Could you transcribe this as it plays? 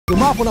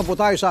Dumako na po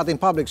tayo sa ating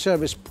public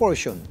service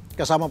portion.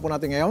 Kasama po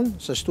natin ngayon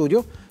sa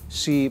studio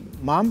si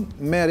Ma'am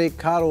Mary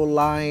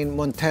Caroline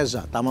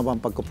Monteza. Tama ba ang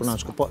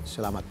pagkupronounce ko po?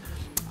 Salamat.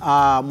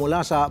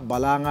 Mula sa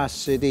Balanga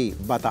City,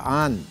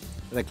 Bataan.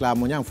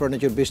 Reklamo niya ang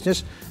furniture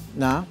business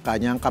na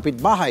kanyang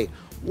kapitbahay.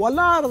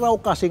 Wala raw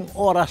kasing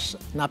oras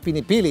na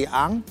pinipili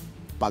ang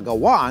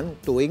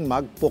pagawaan tuwing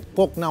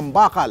magpukpok ng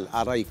bakal.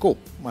 Aray ko,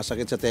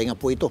 masakit sa tenga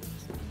po ito.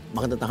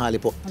 Magandang tanghali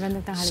po.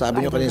 Magandang tanghali.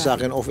 Sabi niyo kanina sa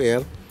akin off-air,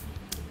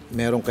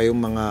 meron kayong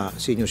mga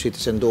senior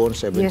citizen doon,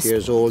 70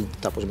 years old,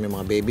 tapos may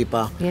mga baby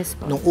pa. Yes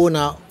po. Nung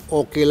una,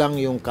 okay lang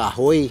yung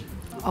kahoy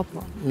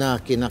na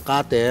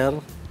kinakater.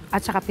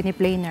 At saka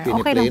piniplaner.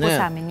 Okay lang po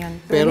sa amin yun.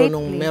 Pero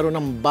nung meron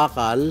ng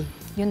bakal,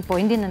 yun po,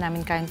 hindi na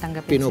namin kayang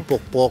tanggapin.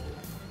 Pinupukpok,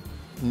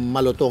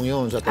 malutong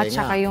yun sa tenga. At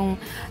saka yung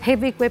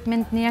heavy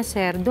equipment niya,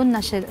 sir, doon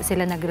na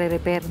sila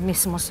nagre-repair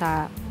mismo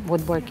sa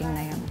woodworking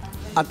na yun.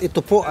 At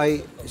ito po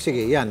ay,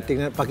 sige, yan,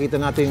 tingnan, pakita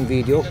natin yung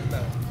video.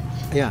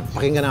 Ayan,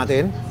 pakinggan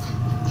natin.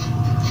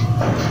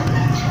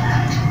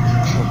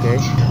 Okay.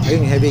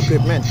 Ayun, heavy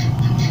equipment.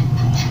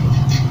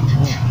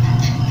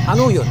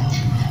 Ano yun?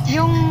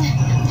 Yung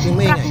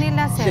truck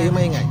nila, sir. Yung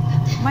maingay.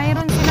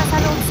 Mayroon sila sa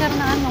loob, sir,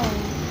 na ano.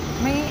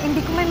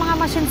 May mga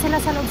machine sila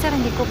sa loob, sir.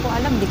 Hindi ko po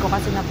alam. Hindi ko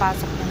kasi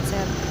napasok yan,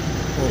 sir.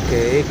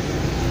 Okay.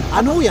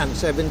 Ano yan?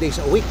 7 days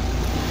a week?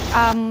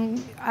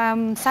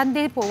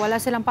 Sunday po,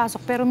 wala silang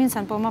pasok. Pero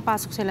minsan po,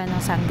 mapasok sila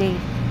ng Sunday.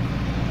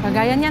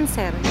 Kagaya niyan,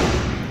 sir.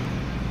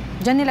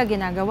 Diyan nila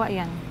ginagawa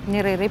yan.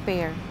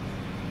 Nire-repair.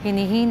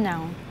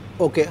 Hinihinang.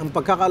 Okay, ang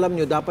pagkakalam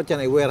nyo, dapat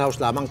yan ay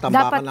warehouse lamang,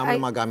 tambakan naman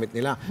ang mga gamit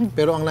nila.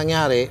 Pero ang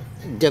nangyari,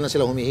 diyan na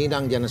silang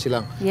humihinang, diyan na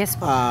silang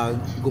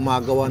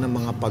gumagawa ng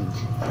mga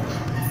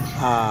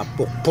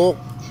pagpukpok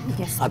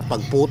at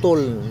pagputol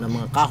ng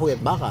mga kahoy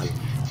at bakal.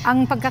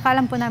 Ang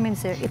pagkakalam po namin,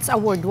 sir, it's a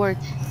woodwork.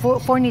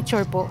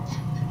 Furniture po.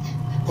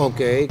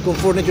 Okay. Kung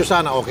furniture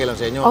sana, okay lang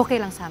sa inyo? Okay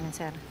lang sa amin,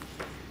 sir.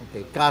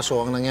 Okay. Kaso,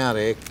 ang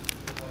nangyari,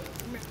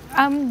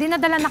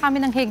 dinadala na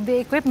kami ng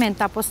heavy equipment,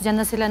 tapos dyan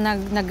na sila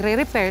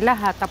nagre-repair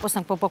lahat, tapos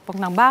nagpupukpok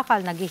ng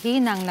bakal,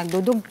 naghihinang,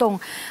 nagdudugtong,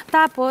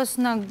 tapos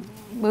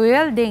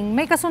nag-welding.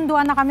 May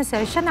kasunduan na kami,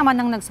 sir. Siya naman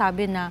ang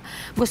nagsabi na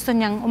gusto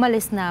niyang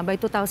umalis na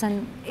by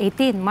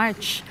 2018,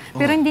 March.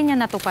 Pero hindi niya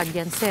natupad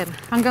yan, sir.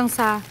 Hanggang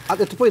sa... At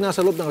ito po ay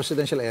nasa loob ng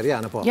residential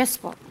area, ano po? Yes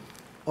po.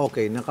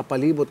 Okay,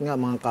 nakapalibot nga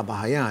mga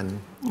kabahayan.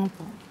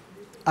 Opo.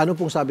 Ano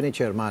pong sabi ni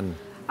Chairman?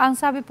 Ang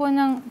sabi po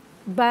ng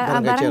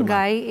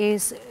barangay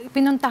is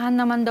pinuntahan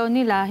naman daw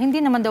nila,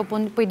 hindi naman daw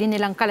pwede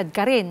nilang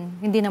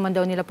kaladkarin, hindi naman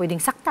daw nila pwedeng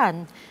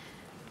saktan.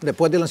 Hindi,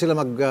 pwede lang sila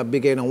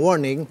magbigay ng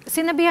warning.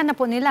 Sinabihan na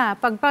po nila,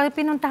 pag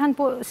pinuntahan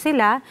po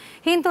sila,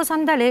 hinto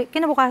sandali,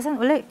 kinabukasan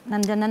uli,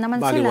 nandyan na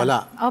naman sila. Baliwala.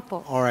 Opo.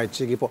 Alright,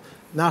 sige po.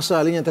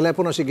 Nasa linyang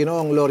telepono si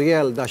Ginoong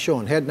Loriel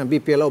Dacion, head ng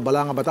BPLO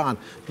Balanga, Bataan.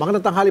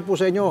 Magandang tanghali po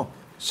sa inyo,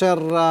 Sir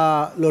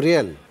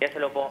Loriel. Yes,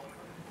 hello po.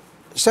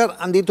 Sir,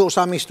 andito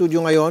sa aming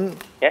studio ngayon,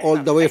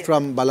 all the way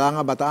from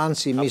Balanga, Bataan,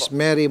 si Miss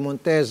Mary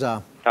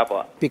Monteza.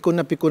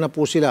 Pikon na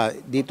po sila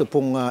dito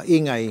pong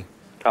ingay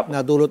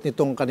na dulot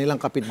nitong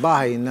kanilang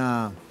kapitbahay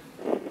na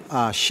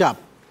shop.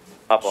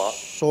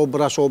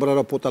 Sobra-sobra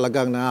na po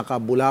talagang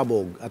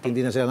nakakabulabog at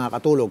hindi na sila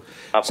nakakatulog.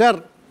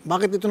 Sir,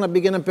 bakit ito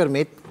nabigyan ng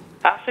permit?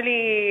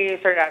 Actually,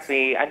 Sir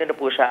Raffy, ano na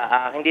po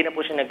siya, hindi na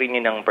po siya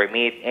nagbigay ng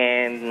permit.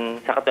 And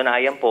sa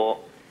katunayan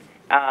po,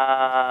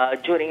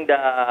 during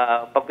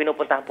pag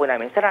pinupuntahan po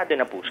namin, sarado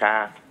na po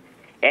siya.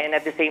 And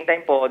at the same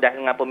time po,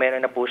 dahil nga po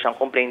meron na po siyang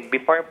complaint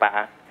before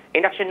pa,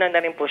 inaction na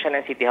rin po siya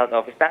ng City Health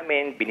Office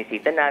namin,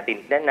 binisita na,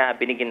 tinignan na,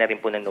 binigyan na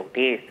rin po ng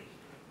notice.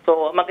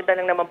 So,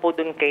 maganda lang naman po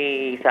dun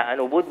sa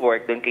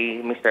woodwork, dun kay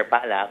Mr.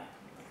 Palak,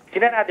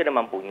 sinarado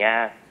naman po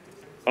niya.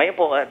 Ngayon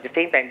po, at the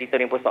same time, dito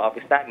rin po sa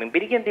office namin,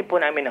 binigyan din po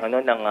namin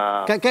ng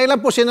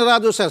Kailan po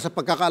sinarado, sir, sa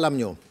pagkakaalam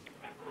nyo?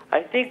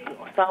 I think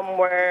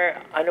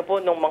somewhere,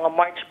 nung mga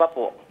March pa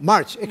po.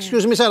 March.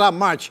 Excuse me, sir,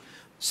 March.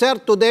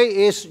 Sir,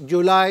 today is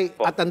July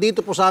at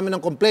andito po sa amin ng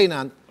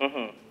complainant.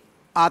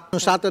 At noong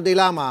Saturday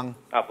lamang,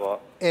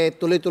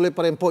 tuloy-tuloy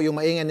pa rin po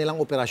yung maingay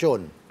nilang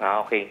operasyon.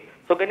 Okay.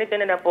 So ganito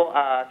na po,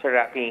 Sir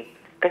Raffy.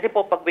 Kasi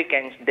po pag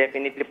weekends,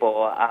 definitely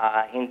po,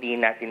 hindi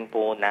natin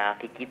po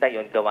nakikita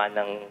yon gawa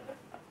ng,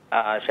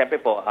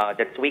 syempre po,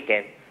 that's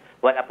weekend.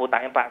 Wala po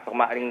tayong pasok,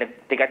 maaaring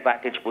nag-take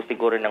advantage po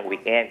siguro ng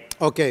weekend.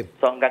 Okay.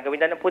 So, ang gagawin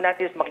na lang po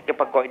natin is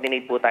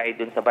makikipag-coordinate po tayo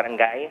dun sa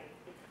barangay.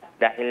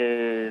 Dahil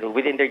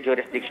within their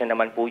jurisdiction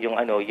naman po yung,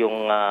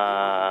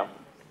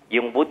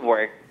 yung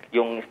woodwork,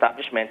 yung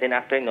establishment. And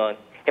after nun,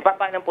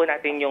 ipapaanan po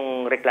natin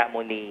yung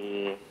reklamo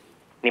ni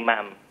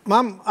ma'am.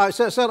 Ma'am,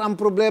 sir, ang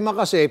problema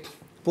kasi,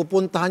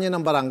 pupuntahan niya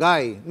ng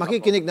barangay.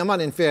 Makikinig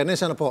naman, in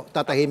fairness,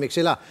 tatahimik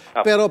sila.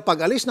 Pero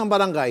pag alis ng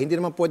barangay, hindi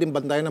naman pwedeng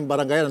bantayan ng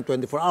barangay ng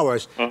 24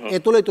 hours,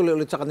 tuloy-tuloy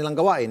ulit sa kanilang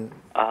gawain.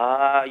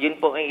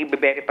 Yun po ang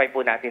i-verify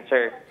po natin,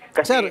 sir.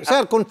 Kasi,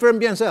 sir, confirm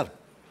yan, sir.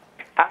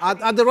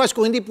 Otherwise,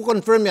 kung hindi po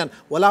confirm yan,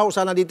 wala ko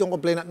sana dito yung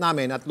complainant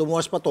namin at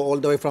lumuwas pa to all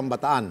the way from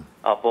Bataan.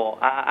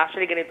 Opo.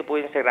 Actually, ganito po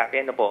yung Sir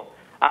Raffy.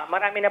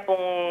 Marami na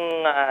pong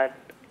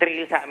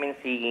trail sa amin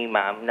si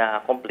ma'am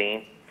na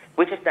complaint.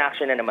 which is na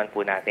action na naman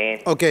po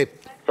natin.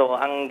 Okay. So,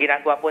 ang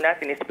ginagawa po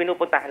natin is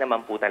pinupuntahan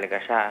naman po talaga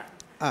siya.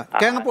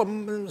 Kaya nga po,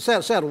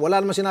 sir,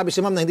 wala naman sinabi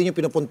si ma'am na hindi nyo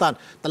pinupuntahan.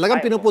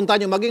 Talagang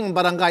pinupuntahan nyo maging ang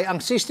barangay. Ang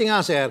sisti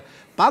nga, sir,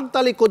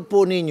 pagtalikod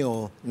po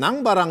ninyo ng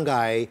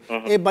barangay,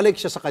 balik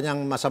siya sa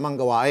kanyang masamang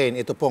gawain.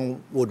 Ito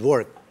pong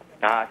woodwork.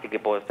 Sige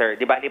po, sir.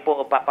 Di bali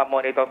po,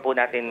 papamonitor po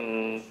natin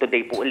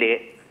today po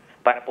ulit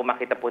para po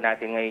makita po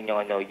natin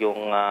ngayon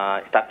yung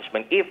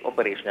establishment if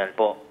operational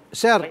po.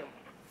 Sir,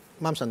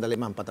 ma'am, sandali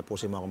ma'am,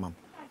 patapusin mo ako ma'am.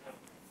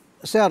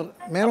 Sir,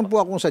 meron po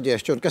akong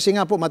suggestion. Kasi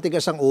nga po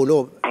matigas ang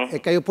ulo.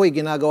 Kayo po'y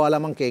ginagawa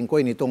lamang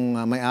kengkoy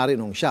nitong may-ari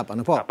ng shop.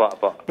 Ano po? Apo.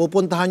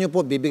 Pupuntahan nyo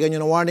po, bibigyan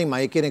nyo ng warning,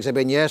 makikinig,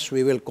 sabihin, yes,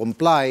 we will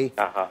comply.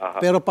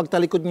 Pero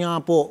pagtalikod nyo nga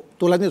po,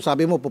 tulad nito,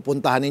 sabi mo,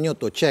 pupuntahan ninyo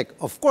to check.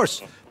 Of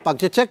course,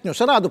 pag-check nyo,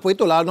 sarado po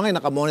ito, lalo na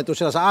ngayon, nakamonitor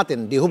sila sa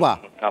atin. Di ho ba?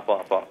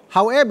 Apo.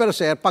 However,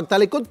 sir,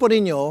 pagtalikod po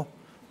ninyo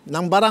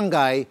ng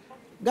barangay,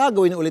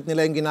 gagawin ulit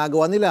nila yung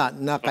ginagawa nila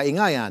na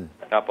kaingayan.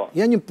 Apo.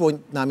 Yan yung point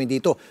namin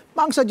dito.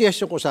 Ang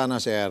suggestion ko sana,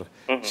 sir,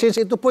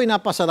 since ito po'y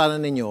napasaranan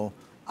ninyo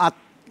at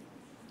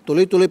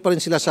tuloy-tuloy pa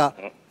rin sila sa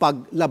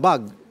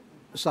paglabag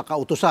sa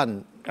kautusan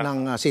ng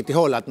City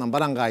Hall at ng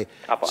barangay,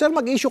 sir,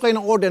 mag-issue kayo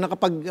ng order na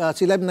kapag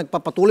sila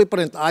nagpapatuloy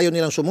pa rin at ayaw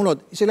nilang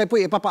sumunod, sila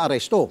po'y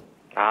ipapa-aresto.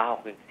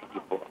 Okay. Sige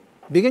po.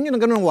 Bigyan nyo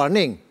ng ganun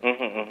warning.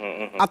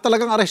 At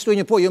talagang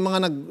arestuin nyo po yung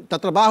mga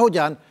nagtatrabaho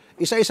dyan,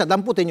 isa-isa,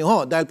 damputin nyo ho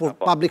dahil po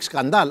public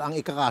scandal ang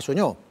ikakaso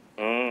nyo.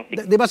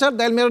 Di ba, sir?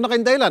 Dahil meron na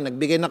kayong dahilan.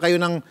 Nagbigay na kayo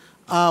ng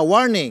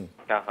warning.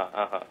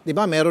 Di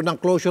ba? Meron ng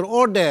closure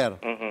order.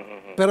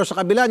 Pero sa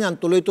kabila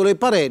niyan, tuloy-tuloy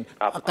pa rin.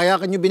 Kaya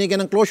kanyo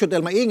binigyan ng closure dahil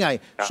maingay.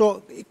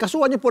 So,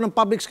 kasuhan niyo po ng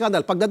public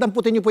scandal.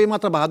 Pagdadamputin niyo po yung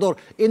mga trabahador.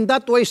 In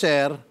that way,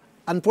 sir,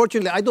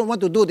 unfortunately, I don't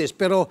want to do this,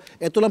 pero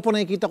ito lang po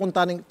nakikita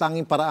kong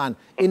tanging paraan.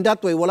 In that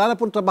way, wala na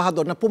pong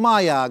trabahador na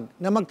pumayag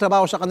na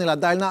magtrabaho sa kanila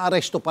dahil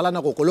na-aresto pala,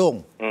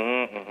 nakukulong.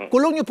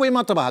 Kulong niyo po yung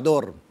mga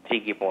trabahador.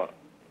 Sige po.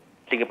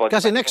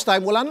 Kasi next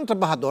time, wala nang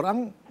trabahador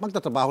ang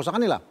magtatrabaho sa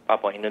kanila.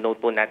 Opo, ino-note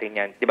po natin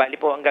yan. Di bali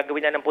po, ang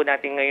gagawin na lang po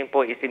natin ngayon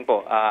po is we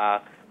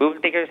will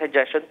take your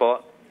suggestion po.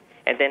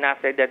 And then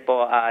after that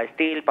po,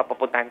 still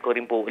papapuntahan ko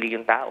rin po uli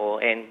yung tao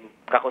and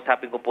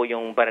kakusapin ko po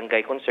yung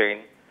barangay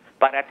concern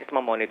para at least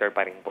ma-monitor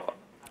pa rin po.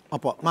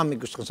 Opo, ma'am,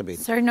 may gusto kong sabihin.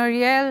 Sir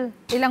Noriel,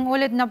 ilang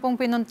ulit na pong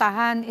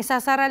pinuntahan.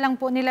 Isasara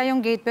lang po nila yung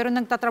gate pero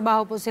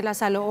nagtatrabaho po sila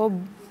sa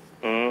loob.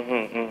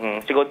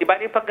 Siguro, di ba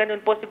pag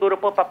ganun po, siguro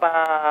po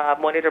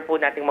papa-monitor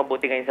po natin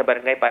mabuti ngayon sa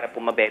barangay para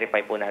po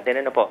ma-verify po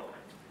natin. Ano po?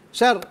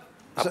 Sir,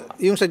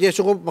 yung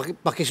suggestion ko,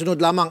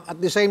 pakisunod lamang. At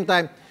the same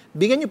time,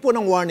 bigyan niyo po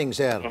ng warning,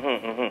 sir.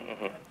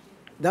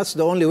 That's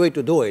the only way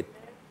to do it.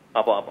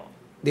 Opo.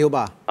 Di ho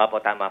ba?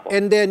 Opo, tama po.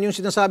 And then, yung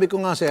sinasabi ko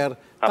nga, sir,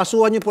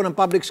 kasuhan niyo po ng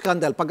public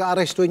scandal,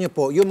 pag-aarestuin niyo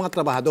po yung mga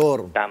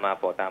trabahador. Tama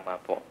po.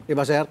 Di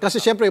ba, sir?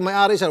 Kasi siyempre,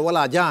 may-ari, sir,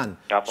 wala dyan.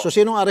 So,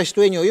 sinong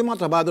arestuin niyo? Yung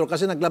mga trabahador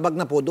kasi naglabag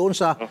na po doon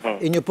sa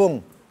inyo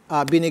pong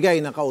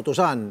binigay na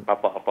kautusan.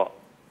 Opo.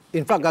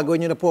 In fact,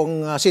 gagawin niyo na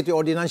pong city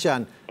ordinance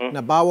yan na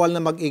bawal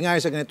na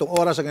mag-ingay sa ganitong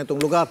oras, sa ganitong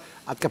lugar.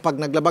 At kapag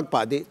naglabag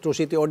pa, through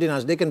city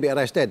ordinance, they can be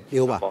arrested.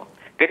 Di ho ba? Opo.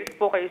 Ganito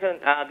po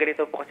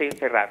kasi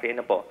Sir Raffy,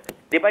 ano po?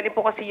 Di ba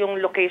po kasi yung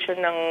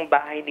location ng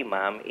bahay ni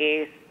ma'am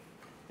is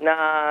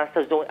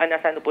nasa zone,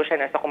 nasa ano po siya,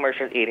 nasa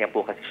commercial area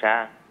po kasi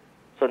siya.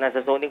 So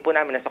nasa zoning po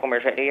namin, nasa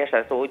commercial area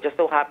siya. So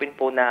just so happen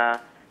po na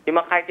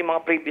kahit yung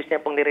mga previous niya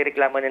pong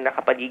nirereklamo na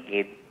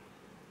nakapaligid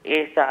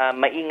is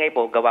maingay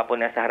po, gawa po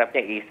na sa harap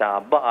niya is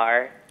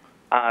bar,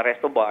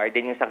 resto bar,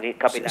 din yung sa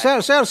kabila.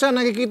 Sir,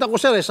 nakikita ko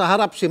sir, sa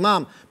harap si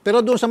ma'am.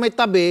 Pero doon sa may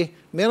tabi,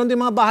 meron din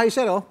mga bahay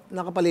sir,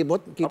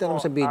 nakapalibot. Kita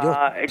naman sa video.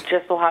 It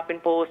just so happen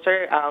po,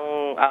 sir,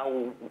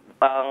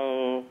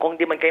 kung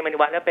di man kayo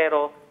maniwala,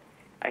 pero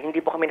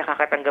hindi po kami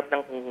nakakatanggap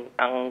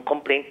ng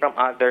complaint from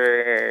other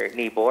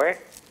neighbor.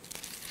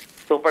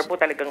 Super po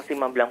talagang si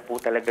ma'am lang po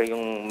talaga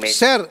yung may...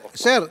 Sir,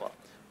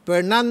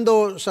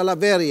 Fernando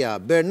Salaveria,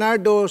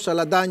 Bernardo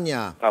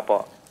Saladanya,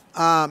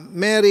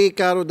 Mary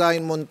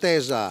Caroline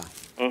Monteza,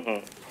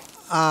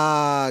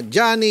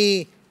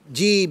 Johnny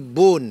G.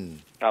 Boone.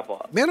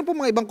 Meron po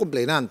mga ibang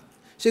complainant.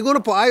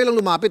 Siguro po ayaw lang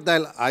lumapit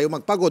dahil ayaw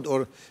magpagod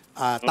or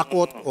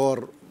takot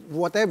or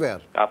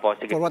whatever.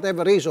 For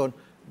whatever reason,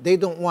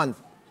 they don't want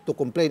to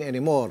complain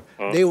anymore.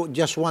 They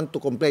just want to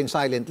complain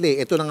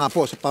silently. Ito na nga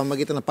po sa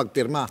pamamagitan ng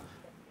pagpirma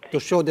to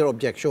show their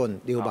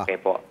objection. Di ba?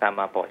 Okay po,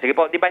 tama po. Sige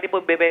po, di ba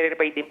po,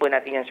 verify din po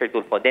natin yan, Sir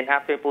Tulfo. Then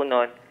after po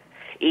nun,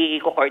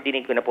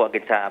 i-coordinate ko na po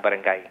agad sa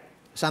barangay.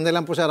 Sandali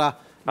lang po, sir.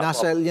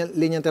 Nasa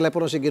linyang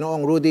telepono si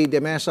Ginoong Rudy De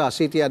Mesa,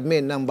 City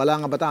Admin ng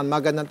Balanga, Bataan.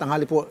 Magandang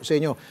tanghali po sa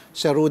inyo,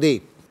 Sir Rudy.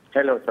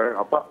 Hello, sir.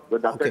 Opo.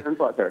 Good afternoon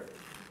po, sir.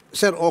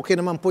 Sir, okay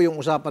naman po yung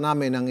usapan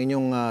namin ng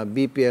inyong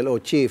BPLO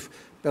chief.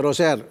 Pero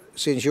sir,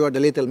 since you are the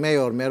little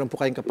mayor, meron po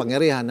kayong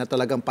kapangyarihan na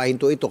talagang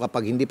pahinto ito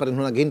kapag hindi pa rin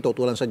naghinto,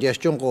 tulad ng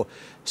suggestion ko,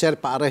 sir,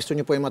 pa-aresto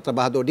niyo po yung mga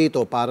trabahador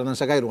dito para nang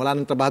sa gayon, wala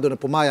nang trabahador na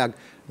pumayag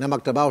na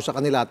magtrabaho sa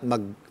kanila at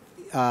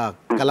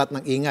magkalat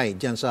ng ingay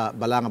dyan sa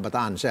Balanga,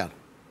 Bataan, sir.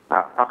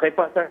 Okay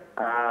po, sir.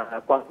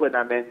 Kung po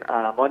namin,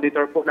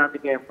 monitor po namin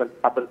ngayon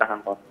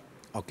papuntahan ko.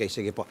 Okay,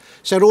 sige po.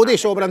 Sir Rudy,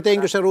 sobrang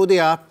thank you, Sir Rudy,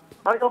 ha.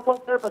 Ay, opo,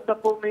 sir. Basta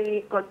po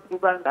may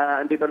kontiban,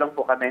 andito lang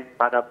po kami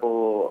para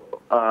po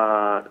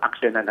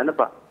actionan. Ano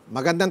pa?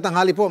 Magandang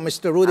tanghali po,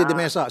 Mr. Rudy de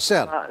Mesa.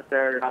 Sir.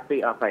 Sir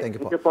Raffy, okay.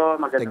 Thank you po.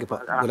 Magandang Thank you po.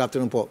 po. Good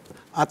afternoon po.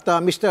 At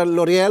Mr.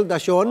 L'Oreal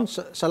Dacion,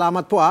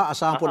 salamat po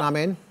Asahan po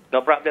namin.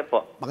 No problem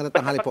po. Magandang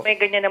tanghali Basta po. pag may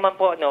ganyan naman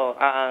po, no,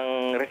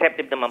 ang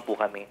receptive naman po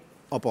kami.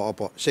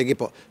 Opo. Sige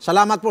po.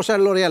 Salamat po, Sir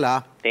L'Oreal,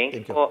 ha?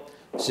 Thank you po.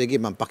 Sige,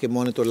 ma'am.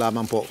 Pakimonitor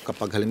lamang po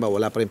kapag halimbawa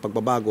wala pa rin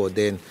pagbabago,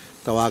 then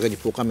tawagan niyo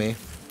po kami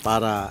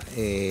para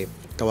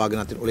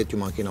tawagan natin ulit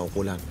yung mga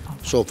kinaukulan.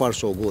 So far,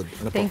 so good.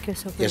 Ano po? Thank you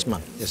so much. Yes,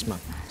 ma'am. Yes, ma'am.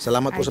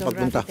 Salamat po sa Idol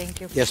pagpunta. Raffy, thank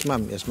you. Yes,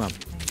 ma'am. Yes, ma'am.